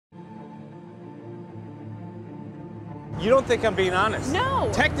You don't think I'm being honest? No.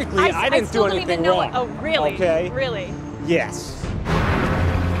 Technically, I didn't do anything wrong. Oh, really? Okay. Really? Yes.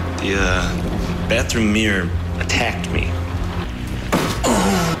 The bathroom mirror attacked me.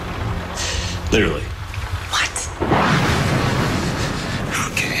 Literally. What?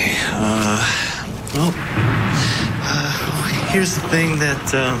 Okay, well, here's the thing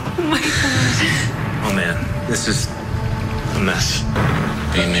that, Oh my God. oh man, this is a mess.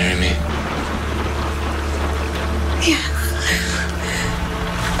 Will you marry me? Yeah.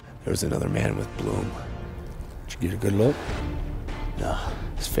 There was another man with Bloom. Did you get a good look? No,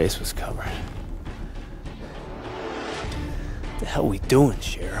 his face was covered. What the hell are we doing,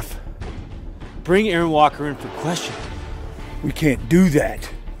 Sheriff? Bring Aaron Walker in for questioning. We can't do that.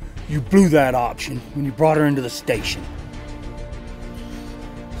 You blew that option when you brought her into the station.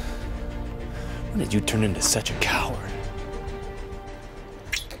 When did you turn into such a coward?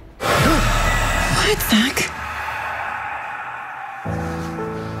 What, Zach?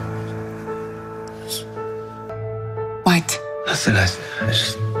 What? Listen, I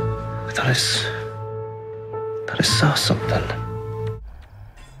thought I saw something.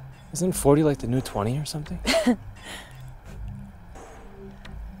 Isn't 40 like the new 20 or something?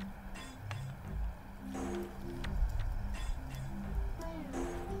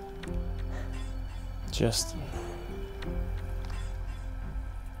 Just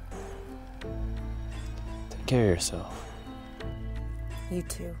take care of yourself. You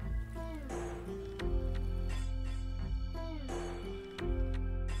too.